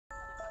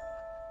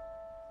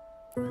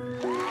Me?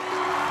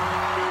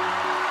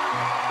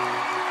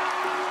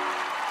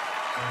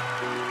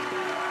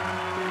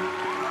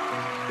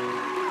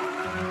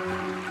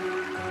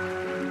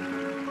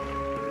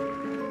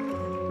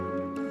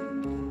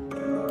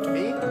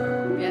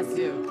 Yes,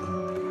 you.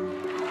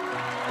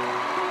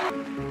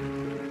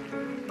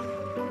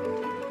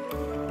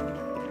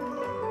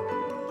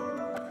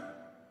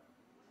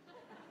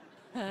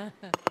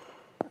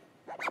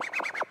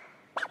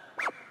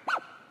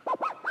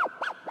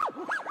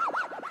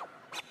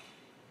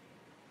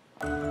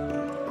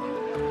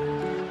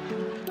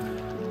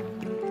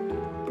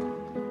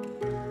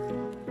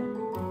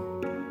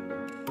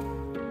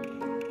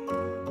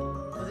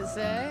 What does it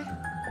say?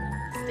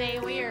 Stay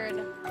weird.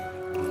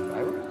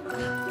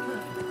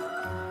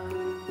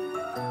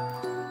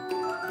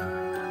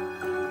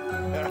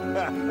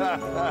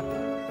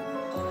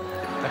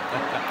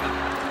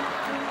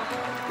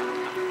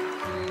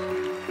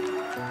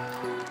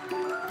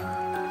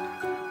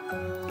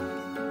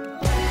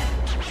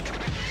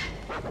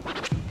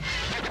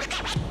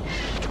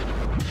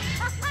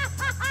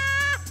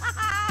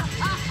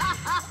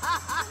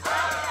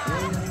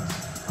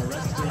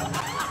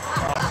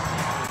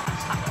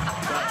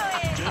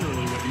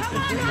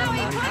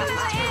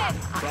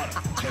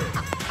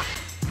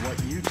 What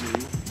you do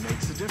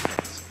makes a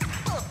difference.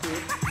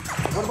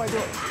 What am I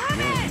doing?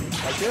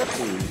 Right there? 2,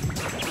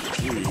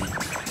 3,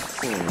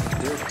 4.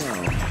 Here it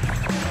comes.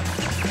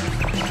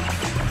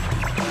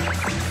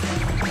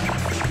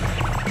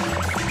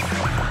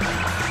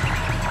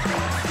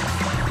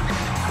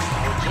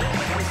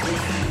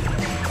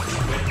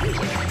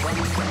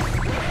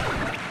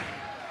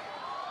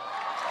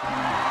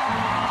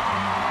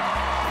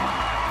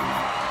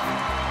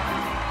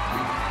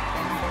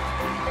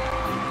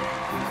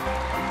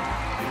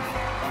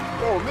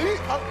 Oh, me?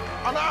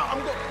 I'm out. I'm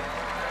going.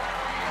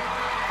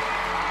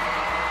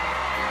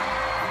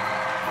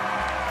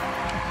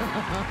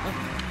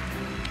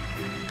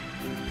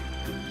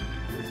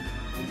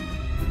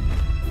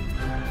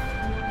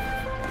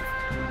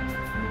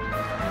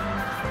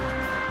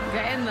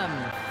 Get in them.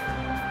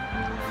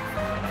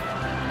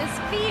 His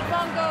feet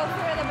won't go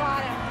through the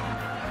bottom.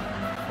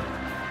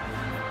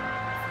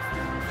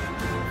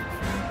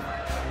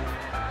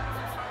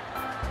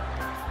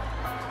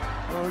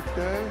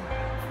 Okay.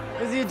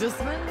 Is he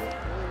adjustment?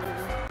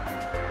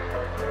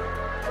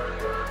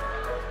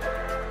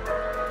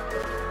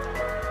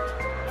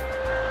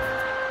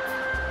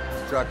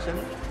 Instruction.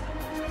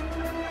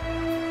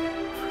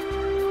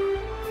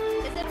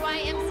 Is it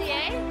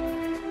YMCA?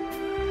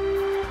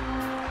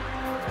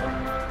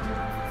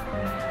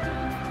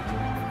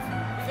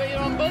 You got your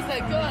own buzzer,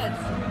 good.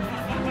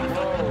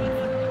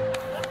 Whoa.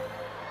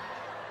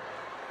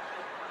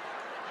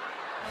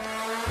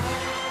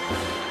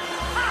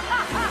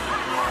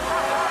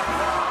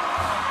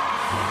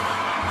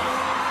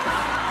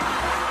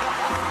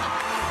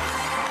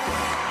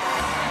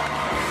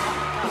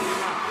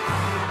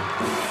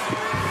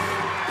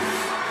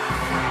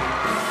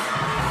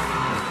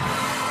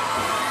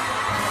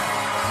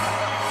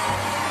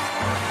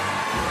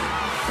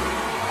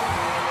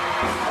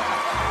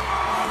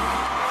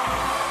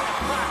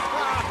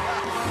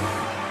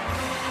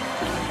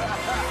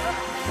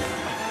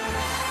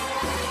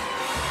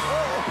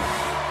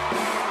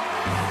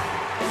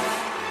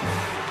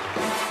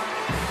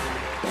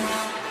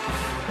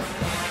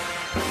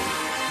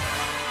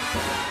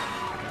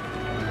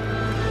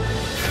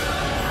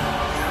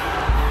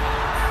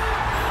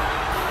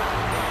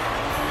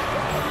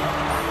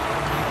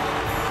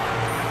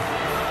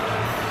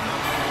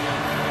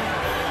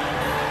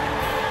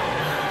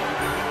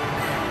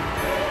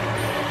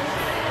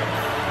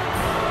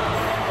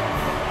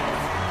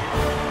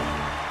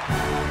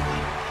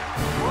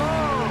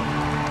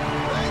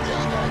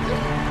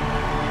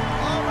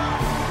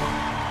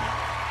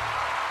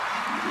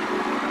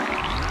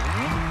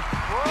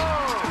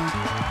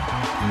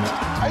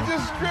 I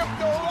just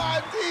stripped on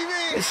live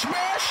TV.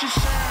 Smash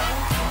yourself.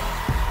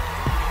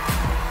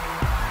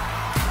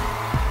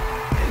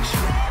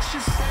 Express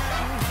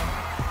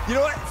yourself. You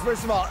know what?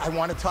 First of all, I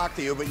want to talk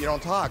to you, but you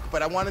don't talk.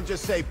 But I want to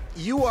just say,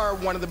 you are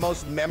one of the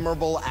most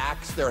memorable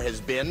acts there has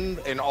been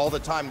in all the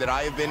time that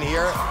I have been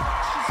here.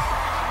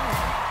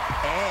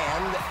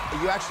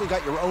 And you actually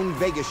got your own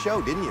Vegas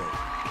show, didn't you?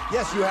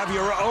 Yes, you have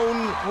your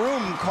own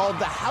room called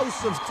the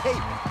House of Tape.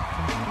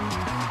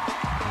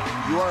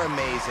 You are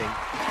amazing.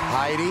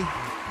 Heidi?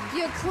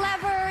 You're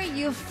clever,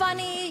 you're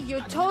funny,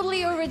 you're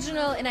totally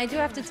original, and I do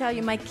have to tell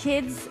you, my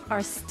kids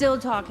are still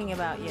talking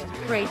about you.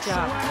 Great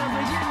job.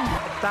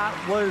 That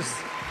was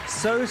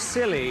so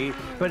silly,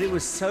 but it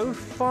was so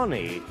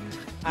funny. You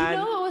And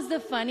know what was the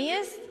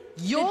funniest?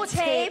 Your the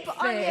tape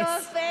on face. your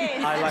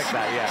face. I like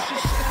that, yeah.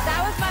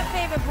 That was my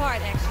favorite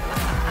part,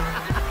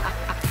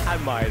 actually.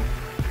 And mine.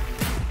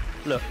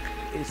 Look,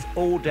 it's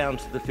all down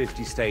to the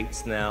 50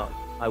 states now.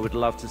 I would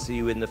love to see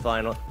you in the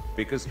final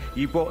because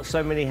you brought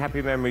so many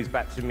happy memories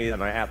back to me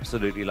and I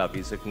absolutely love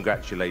you, so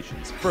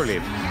congratulations.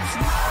 Brilliant.